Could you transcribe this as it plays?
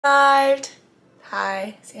Arrived.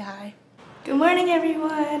 Hi, say hi. Good morning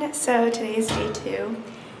everyone. So today is day 2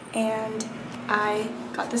 and I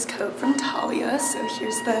got this coat from Talia. So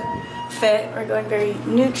here's the fit. We're going very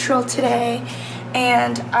neutral today.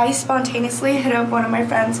 And I spontaneously hit up one of my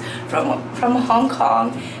friends from Hong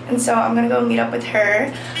Kong, and so I'm gonna go meet up with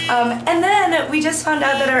her. And then we just found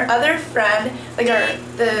out that our other friend,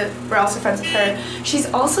 we're also friends with her. She's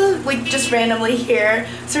also like just randomly here,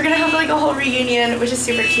 so we're gonna have like a whole reunion, which is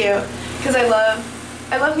super cute. Because I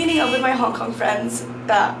love meeting up with my Hong Kong friends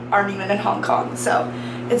that aren't even in Hong Kong. So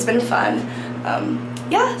it's been fun.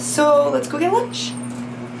 Yeah, so let's go get lunch.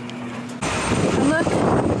 And look,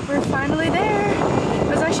 we're finally there. It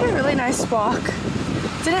was actually a really nice walk.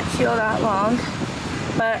 Didn't feel that long,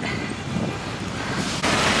 but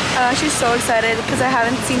I'm actually so excited because I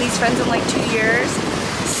haven't seen these friends in like 2 years.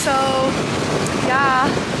 So yeah,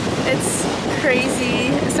 it's crazy,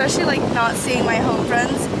 especially like not seeing my home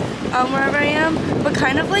friends wherever I am, but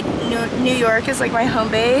kind of like New York is like my home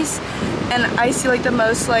base, and I see like the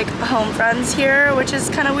most like home friends here, which is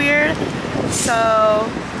kind of weird. So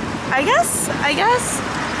I guess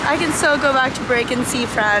I can still go back to break and see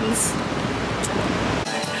friends.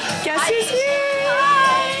 Guess who's here?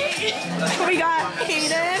 Hi! We got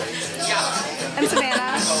Hayden. Yeah. And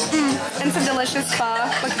Savannah. And some delicious pho.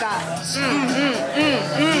 Look at that.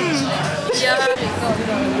 Yeah.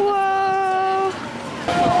 Whoa.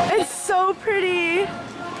 It's so pretty.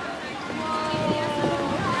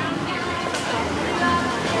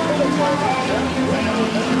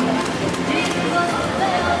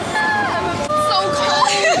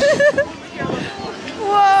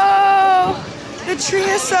 Whoa! The tree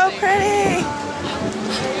is so pretty!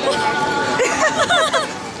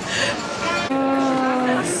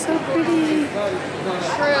 Oh, so pretty.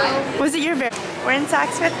 True. Was it your very? We're in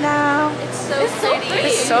Saks Fifth now. It's so pretty.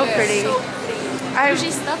 It's so pretty.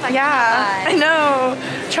 Bougie stuff I I know.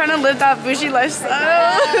 Trying to live that bougie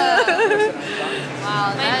lifestyle.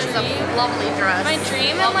 Wow, that is a lovely dress. My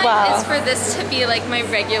dream in life is for this to be like my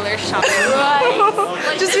regular shopping.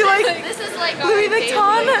 Right. Just be like, this is like Louis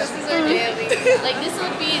Vuitton. This is our daily. Like this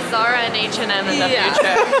would be Zara and H&M in the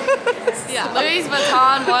future. Yeah. Louis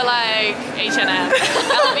Vuitton, more like H&M.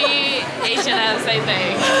 LV, H&M, same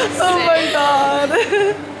thing. Oh my god.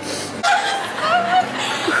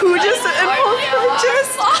 Who just impulse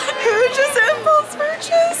purchased? Who just impulse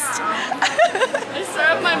purchased? I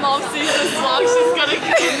swear if my mom sees this vlog, she's gonna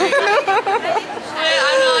kill me. Wait,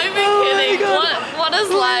 I'm not even kidding. What is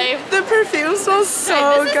life? The perfume smells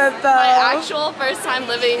so good though. My actual first time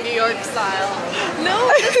living New York style. No,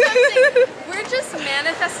 we're just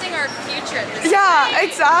manifesting our future at this Yeah,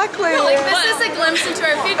 exactly. Like this is a glimpse into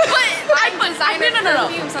our future. But I'm designing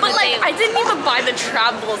perfumes on the daily. I didn't even buy the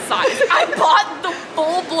travel size. I bought the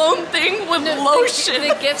full-blown thing with lotion.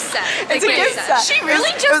 The gift set. It's a gift set. She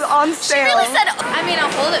really it was on sale. She really said, I mean,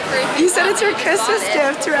 I'll hold it for you. You said it's your Christmas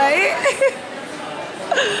gift, right?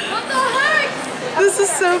 What the heck? This is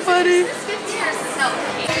so funny.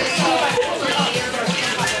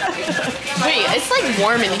 Wait, it's like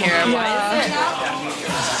warm in here. Why is it?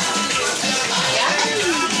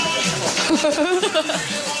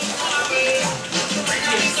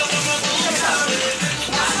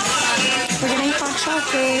 We're getting hot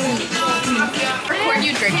chocolate. Where are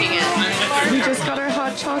you drinking it? We just got our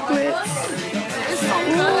hot chocolates. It's so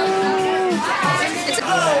good.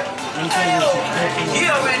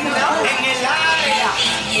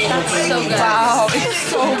 That's so good. Wow, it's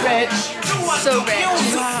so rich. So rich.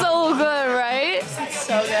 Wow. So good, right? It's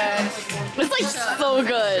so good. It's like so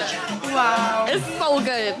good. Wow. It's so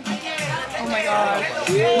good. Oh my god.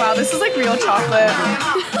 Wow, this is like real chocolate.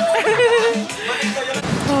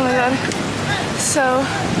 Oh my god. So,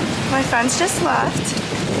 my friends just left.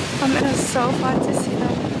 It was so fun to see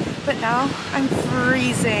them. But now, I'm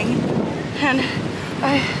freezing. And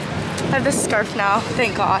I have this scarf now,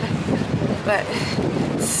 thank god. But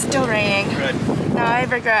it's still raining. Now I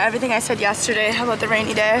regret everything I said yesterday about the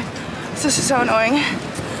rainy day. This is so annoying.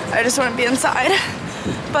 I just want to be inside.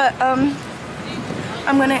 But I'm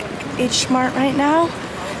gonna H Mart right now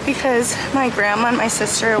because my grandma and my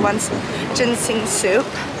sister wants ginseng soup.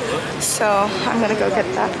 So I'm gonna go get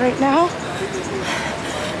that right now.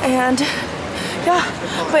 And yeah,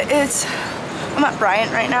 but I'm at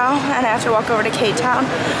Bryant right now and I have to walk over to K-Town.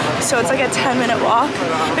 So it's like a 10-minute walk,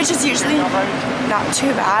 which is usually not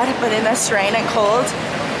too bad, but in this rain and cold,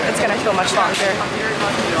 it's gonna feel much longer.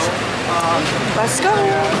 Let's go.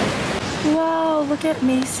 Wow, look at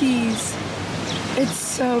Macy's. It's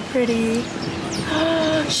so pretty.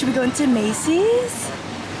 Should we go into Macy's?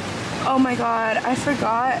 Oh my god, I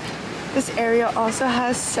forgot. This area also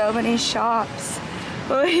has so many shops.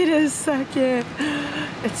 Wait a second.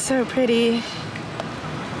 It's so pretty.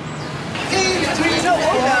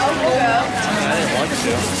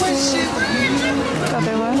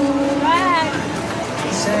 Other one.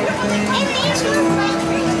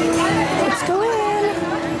 Let's go in.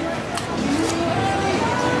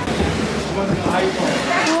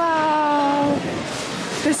 Wow.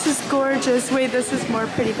 This is gorgeous. Wait, this is more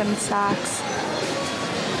pretty than Saks.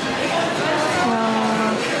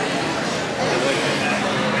 Wow.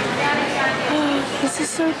 This is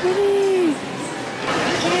so pretty.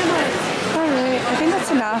 Alright, I think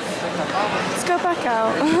that's enough. Let's go back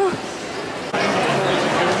out.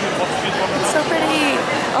 It's so pretty.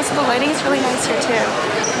 Also, the lighting is really nice here too.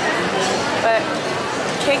 But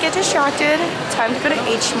can't get distracted. Time to go to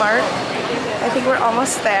H Mart. I think we're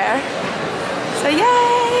almost there. So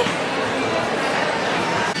yay!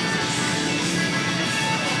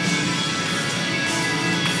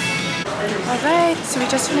 Alright, so we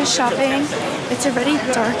just finished shopping. It's already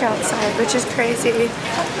dark outside, which is crazy. Like,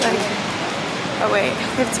 oh wait,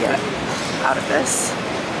 we have to get out of this.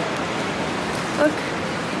 Look,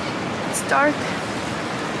 it's dark.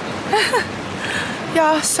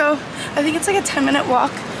 Yeah, so I think it's like a 10-minute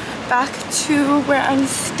walk back to where I'm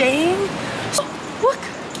staying. Oh, look,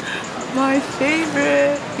 my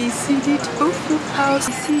favorite BCD tofu house.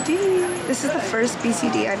 BCD. This is the first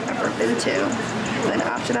BCD I've ever been to. And then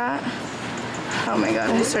after that, oh my god,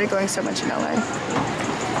 I started going so much in LA.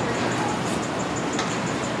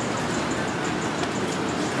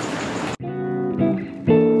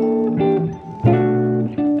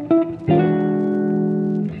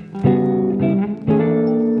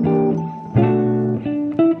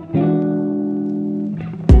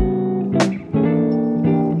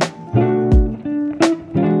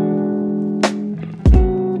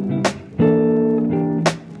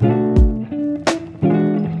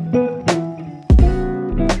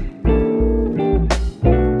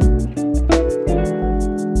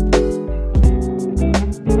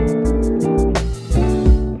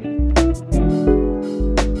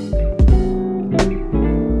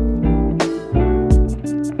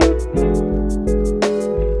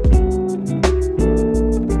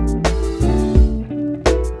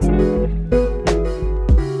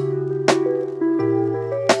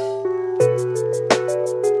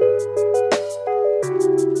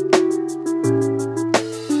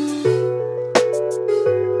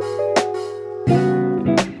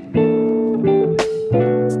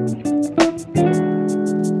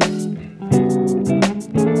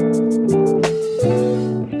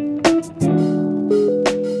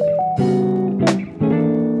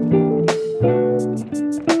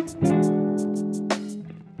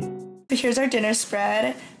 Here's our dinner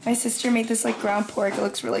spread. My sister made this like ground pork. It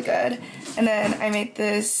looks really good. And then I made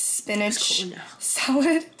this spinach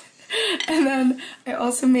salad. And then I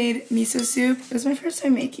also made miso soup. It was my first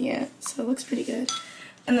time making it, so it looks pretty good.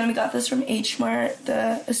 And then we got this from H Mart,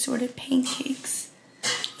 the assorted pancakes.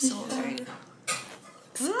 So good.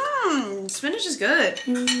 Spinach is good.